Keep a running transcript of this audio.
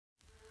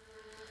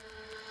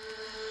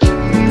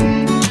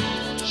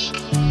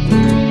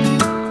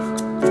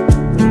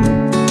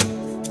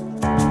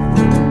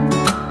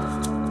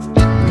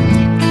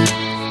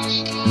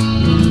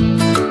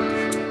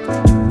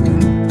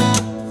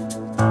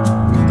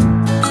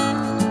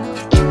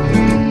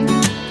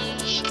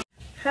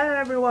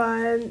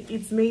everyone,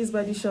 it's May's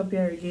Body Shop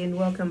here again.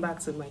 Welcome back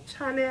to my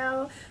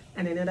channel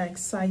and another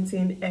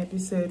exciting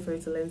episode for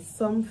you to learn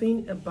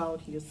something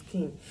about your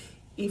skin.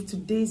 If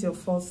today is your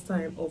first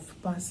time of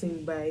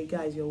passing by,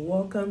 guys, you're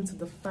welcome to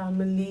the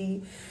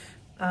family.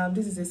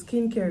 This is a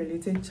skincare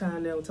related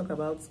channel. We'll talk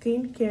about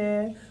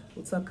skincare,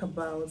 we'll talk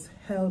about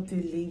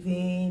healthy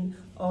living.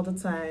 All the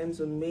times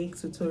we make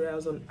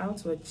tutorials on how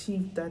to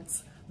achieve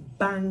that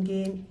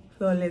banging,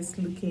 flawless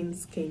looking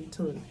skin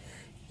tone.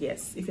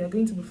 Yes, if you're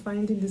going to be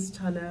finding this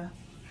channel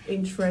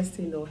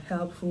interesting or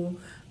helpful,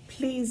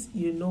 please,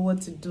 you know what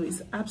to do.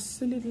 It's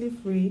absolutely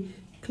free.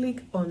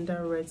 Click on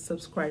that red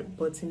subscribe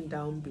button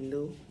down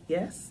below.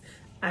 Yes,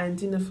 and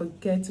do not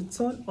forget to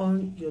turn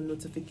on your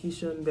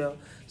notification bell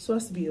so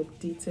as to be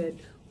updated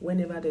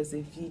whenever there's a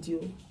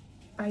video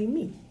I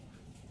make.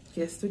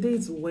 Yes, today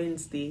is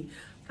Wednesday,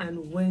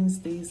 and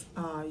Wednesdays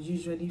are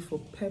usually for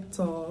pep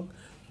talk,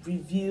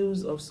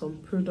 reviews of some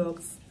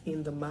products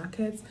in the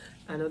market,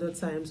 and other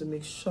times we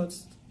make short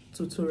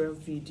tutorial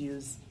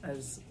videos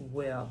as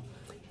well.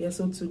 Yeah,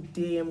 so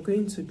today I'm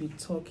going to be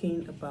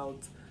talking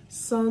about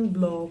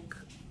sunblock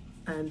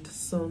and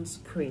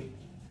sunscreen.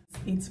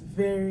 It's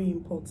very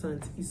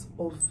important. It's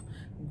of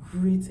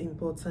great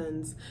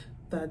importance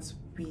that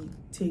we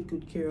take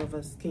good care of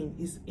our skin.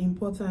 It's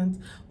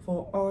important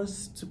for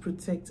us to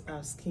protect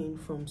our skin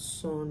from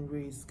sun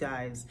rays,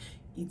 guys.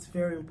 It's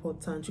very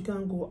important. You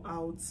can't go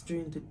out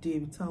during the day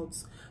without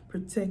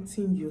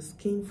protecting your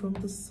skin from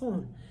the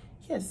sun.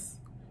 Yes,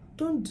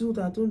 don't do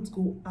that. Don't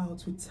go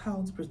out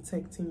without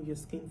protecting your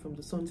skin from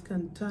the sun. It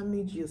can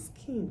damage your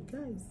skin,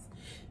 guys.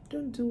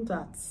 Don't do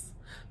that.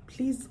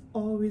 Please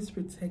always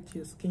protect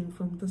your skin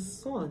from the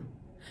sun.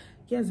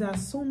 Yes, there are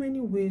so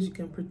many ways you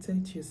can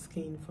protect your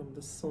skin from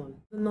the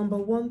sun. The number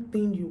one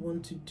thing you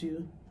want to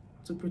do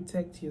to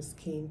protect your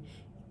skin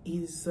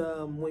is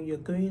when you're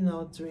going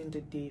out during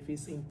the day, if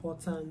it's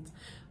important,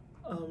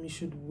 you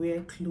should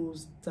wear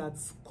clothes that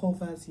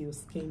covers your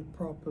skin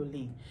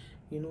properly.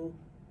 You know,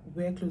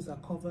 wear clothes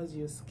that covers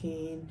your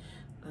skin,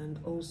 and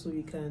also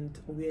you can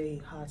wear a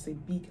hat, a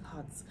big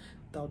hat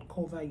that would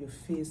cover your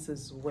face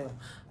as well.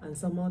 And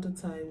some other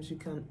times you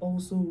can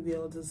also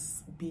wear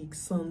this big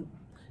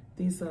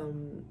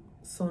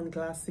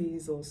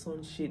sunglasses or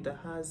sunshade that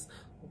has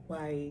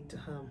wide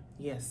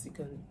yes, you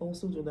can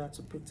also do that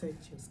to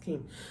protect your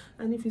skin.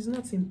 And if it's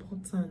not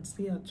important,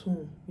 stay at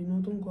home. You know,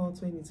 don't go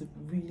out when it's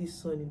really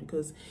sunny,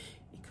 because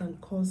it can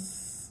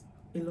cause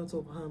a lot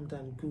of harm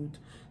than good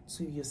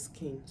to your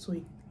skin. So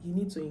you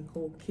need to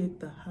inculcate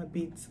the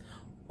habit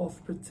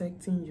of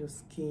protecting your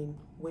skin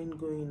when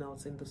going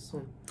out in the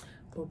sun.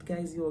 But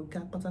guys, your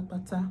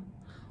pata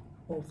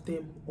of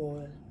them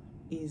all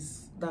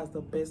that's the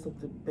best of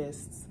the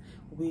best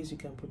ways you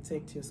can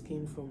protect your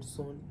skin from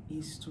sun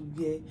is to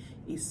wear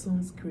a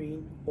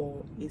sunscreen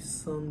or a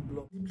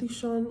sunblock.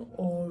 Depletion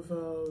of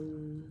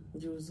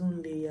the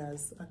ozone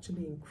layers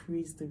actually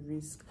increase the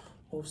risk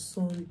of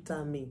sun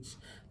damage,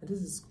 and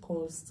this is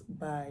caused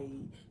by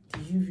the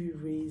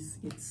UV rays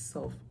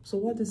itself. So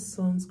what the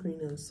sunscreen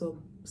and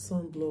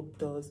sunblock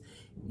does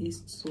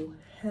is to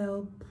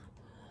help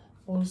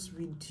us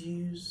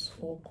reduce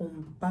or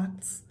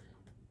combat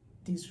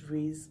these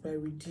rays by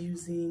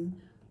reducing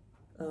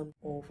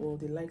or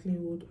the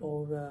likelihood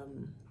of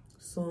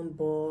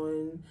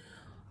sunburn,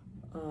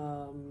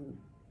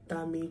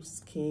 damaged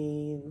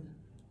skin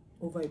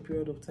over a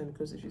period of time.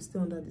 Because if you stay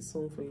under the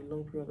sun for a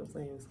long period of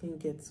time, your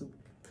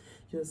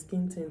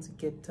skin tends to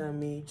get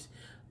damaged.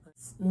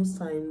 Most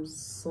times,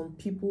 some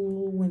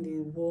people, when they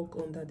walk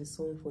under the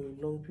sun for a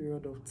long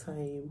period of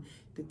time,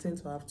 they tend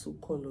to have two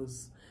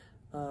colors.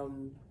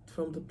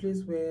 From the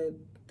place where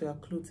their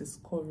clothes is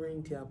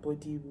covering their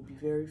body will be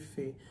very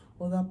fair.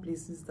 Other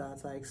places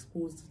that are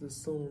exposed to the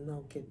sun will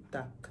now get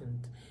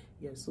darkened.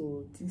 Yeah,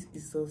 so this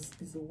is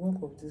the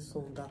work of the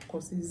sun that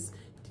causes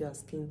their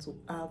skin to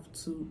have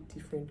two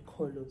different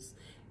colors.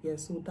 Yeah,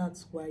 so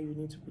that's why you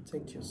need to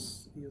protect your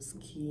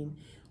skin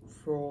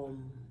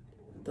from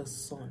the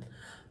sun.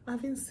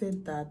 Having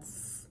said that,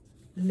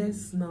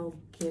 let's now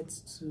get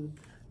to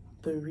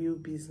the real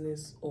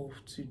business of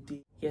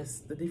today. Yes,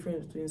 the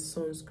difference between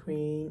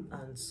sunscreen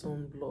and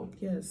sunblock.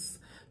 Yes,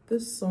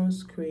 this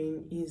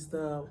sunscreen is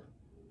the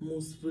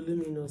most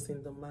voluminous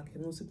in the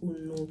market. Most people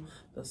know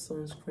the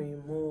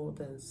sunscreen more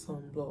than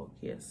sunblock.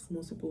 Yes,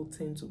 most people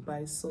tend to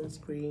buy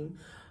sunscreen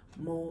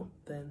more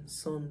than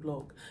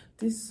sunblock.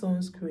 This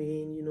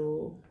sunscreen, you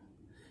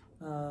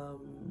know,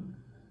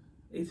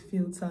 it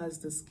filters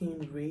the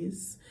skin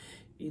rays.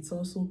 It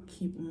also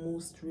keeps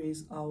most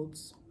rays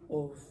out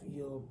of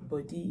your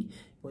body,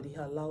 but it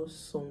allows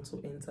sun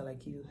to enter.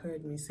 Like you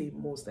heard me say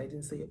most, I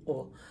didn't say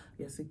all.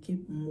 Yes, it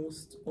keeps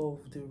most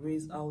of the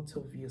rays out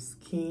of your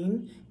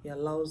skin. It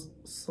allows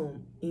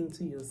sun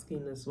into your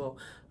skin as well.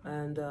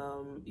 And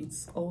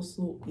it's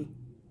also a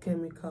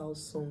chemical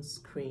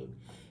sunscreen.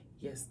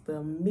 Yes,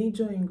 the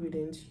major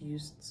ingredient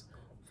used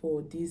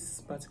for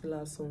these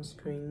particular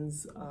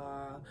sunscreens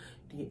are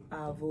the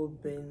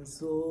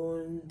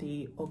avobenzone,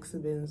 the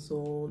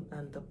oxybenzone,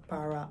 and the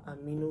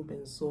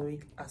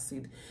para-aminobenzoic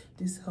acid.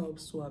 This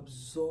helps to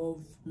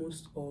absorb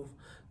most of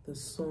the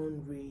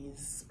sun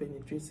rays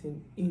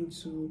penetrating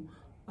into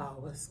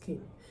our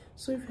skin.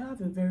 So if you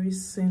have a very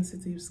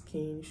sensitive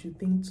skin, you should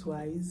think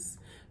twice,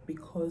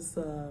 because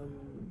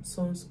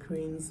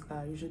sunscreens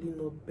are usually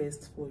not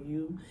best for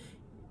you.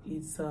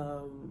 It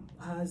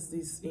has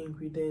this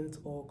ingredient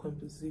or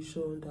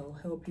composition that will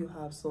help you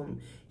have some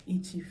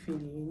itchy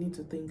feeling. You need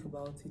to think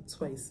about it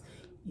twice.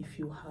 If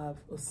you have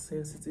a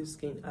sensitive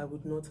skin, I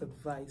would not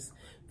advise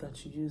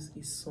that you use a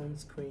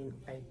sunscreen.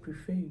 I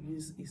prefer you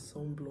use a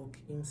sunblock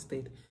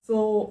instead.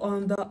 So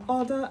on the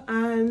other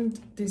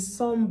hand, the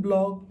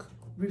sunblock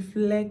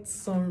reflects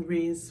sun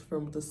rays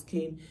from the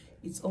skin.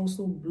 It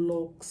also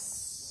blocks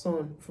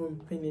sun from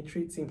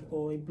penetrating,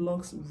 or it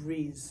blocks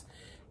rays,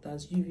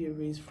 that's UV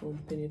rays, from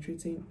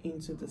penetrating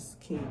into the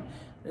skin.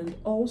 And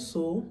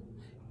also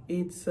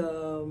it's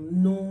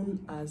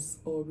known as,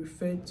 or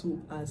referred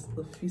to as,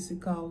 the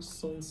physical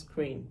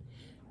sunscreen.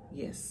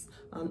 Yes,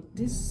 and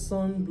this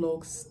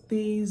sunblock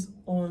stays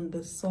on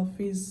the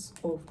surface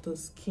of the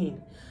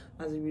skin.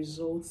 As a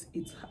result,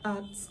 it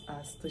acts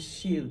as the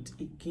shield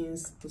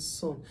against the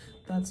sun.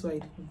 That's why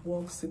it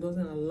works. It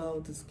doesn't allow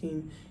the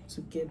skin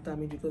to get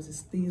damaged, because it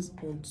stays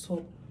on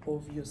top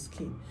of your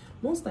skin.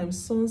 Most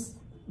times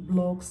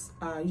sunblocks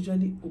are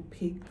usually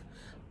opaque,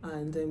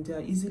 and they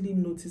are easily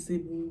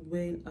noticeable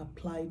when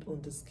applied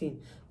on the skin.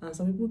 And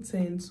some people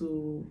tend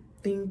to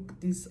think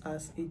this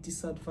as a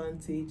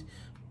disadvantage,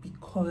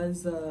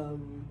 because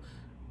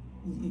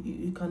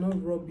you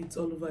cannot rub it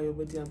all over your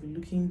body and be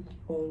looking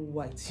all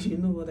white. You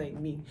know what I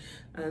mean?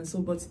 And so,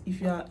 but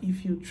if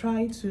you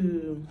try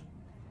to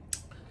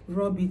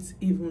rub it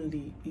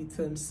evenly, it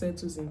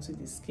settles into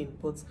the skin,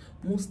 but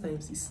most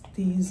times it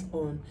stays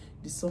on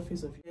the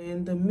surface of it.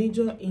 And the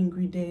major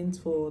ingredients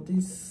for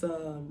this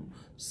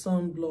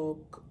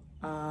sunblock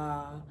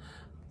are,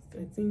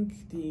 I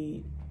think,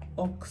 the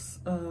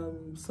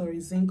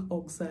zinc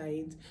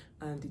oxide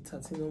and the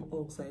titanium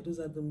oxide. Those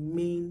are the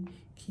main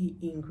key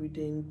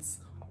ingredients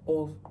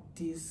of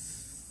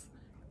this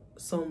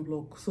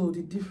sunblock. So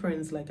the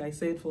difference, like I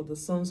said, for the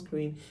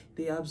sunscreen,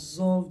 they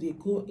absorb, they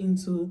go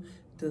into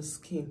the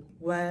skin,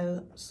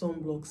 while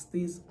sunblock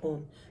stays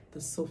on the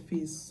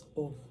surface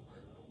of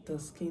the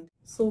skin.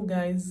 So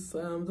guys, the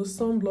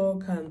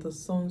sunblock and the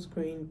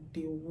sunscreen,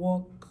 they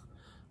work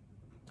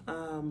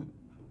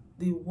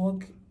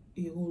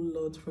a whole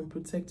lot from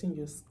protecting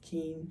your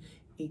skin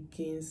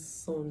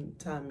against sun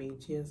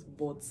damage. Yes,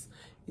 but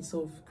it's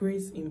of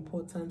great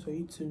importance for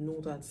you to know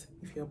that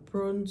if you're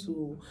prone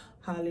to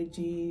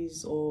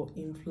allergies or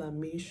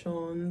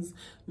inflammations,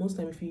 most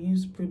time if you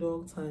use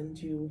products and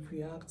you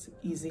react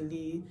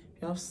easily,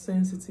 if you have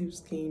sensitive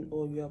skin,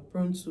 or you are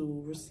prone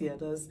to rosacea,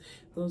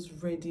 those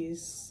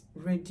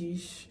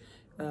reddish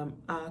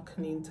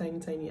acne,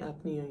 tiny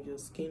acne on your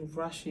skin,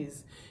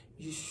 rashes,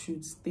 you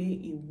should stay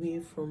away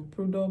from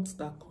products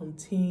that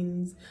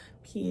contains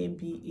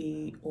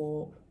PABA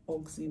or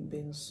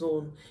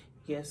oxybenzone.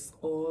 Yes,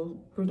 or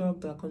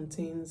product that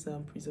contains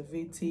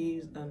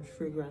preservatives and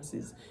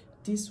fragrances.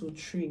 This will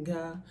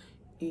trigger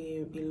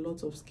a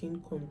lot of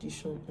skin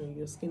condition on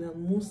your skin,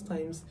 and most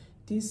times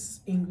these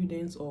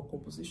ingredients or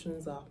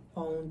compositions are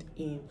found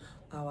in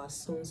our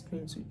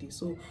sunscreen today.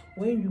 So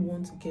when you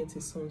want to get a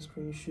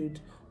sunscreen, you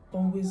should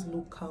always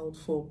look out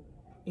for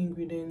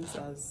ingredients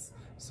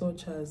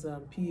such as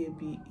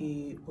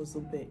PABA,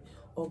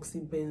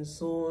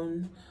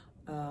 oxybenzone,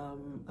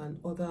 and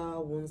other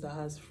ones that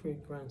has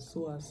fragrance,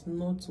 so as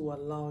not to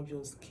allow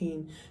your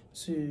skin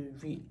to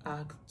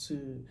react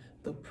to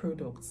the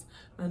products.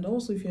 And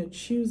also, if you're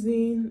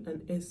choosing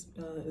a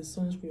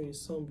sunscreen or a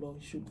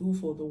sunblock, you should go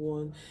for the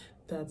one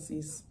that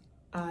is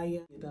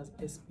higher, that's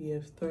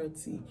SPF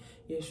 30.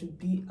 It should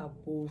be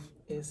above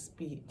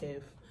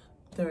SPF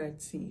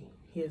 30.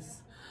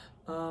 Yes.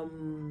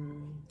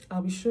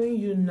 I'll be showing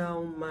you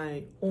now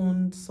my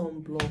own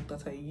sunblock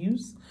that I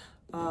use.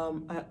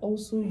 I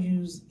also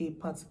use a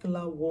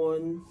particular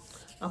one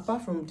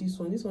apart from this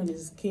one. This one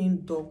is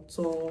Skin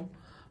Doctor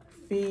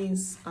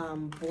Face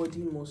and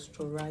Body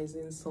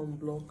Moisturizing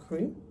Sunblock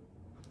Cream.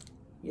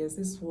 Yes,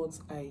 this is what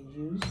I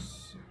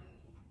use.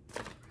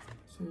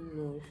 I don't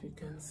know if you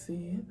can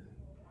see it.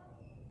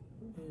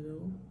 You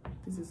know,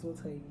 this is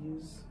what I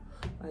use.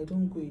 I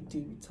don't go a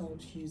day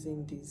without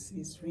using this.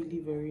 It's really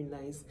very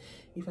nice.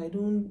 If I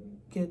don't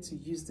get to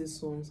use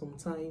this one,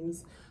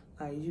 sometimes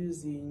I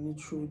use the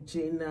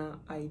Neutrogena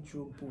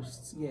Hydro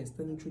Boost. Yes,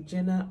 the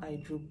Neutrogena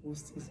Hydro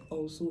Boost is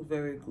also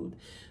very good.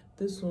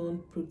 This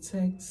one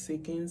protects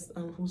against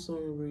harmful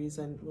sun rays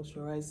and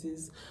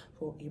moisturizes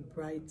for a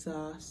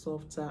brighter,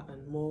 softer,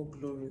 and more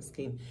glowing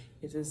skin.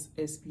 It is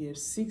SPF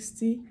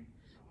 60.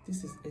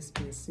 This is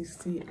SPF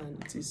 60,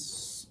 and it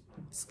is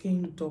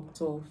Skin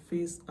Doctor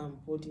Face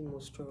and Body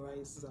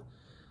Moisturizing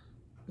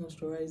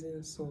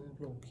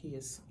Sunblock.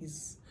 Yes,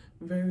 it's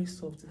very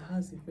soft. It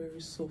has a very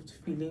soft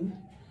feeling,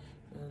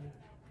 and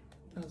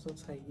that's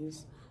what I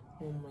use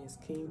on my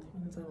skin.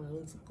 Anytime I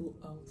want to go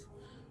out,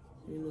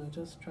 you know, I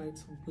just try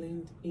to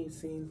blend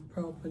it in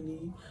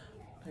properly.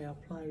 I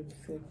apply it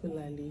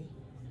circularly.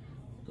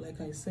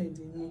 Like I said,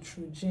 the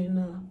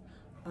Neutrogena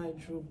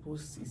Hydro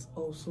Boost is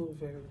also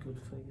very good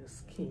for your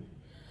skin.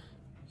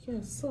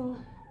 Yeah, so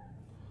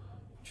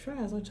try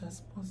as much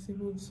as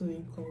possible to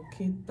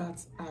inculcate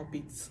that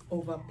habit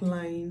of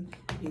applying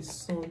a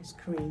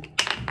sunscreen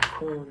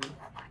on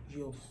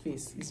your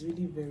face. It's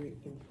really very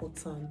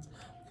important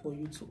for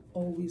you to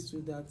always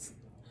do that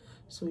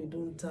so you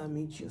don't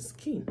damage your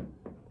skin.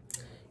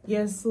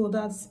 Yes, so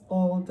that's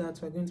all that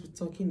we're going to be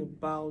talking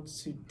about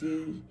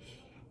today.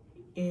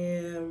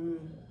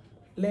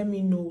 Let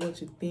me know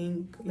what you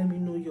think. Let me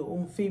know your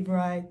own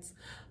favorite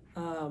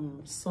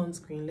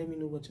sunscreen. Let me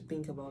know what you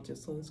think about your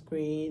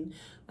sunscreen,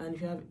 and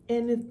if you have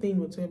anything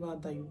whatever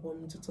that you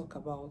want me to talk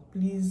about,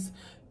 please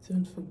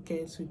don't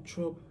forget to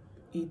drop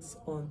it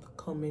on the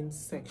comment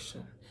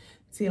section.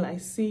 Till I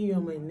see you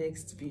on my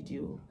next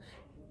video,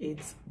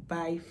 it's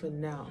bye for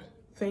now.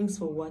 Thanks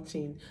for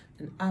watching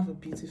and have a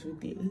beautiful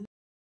day.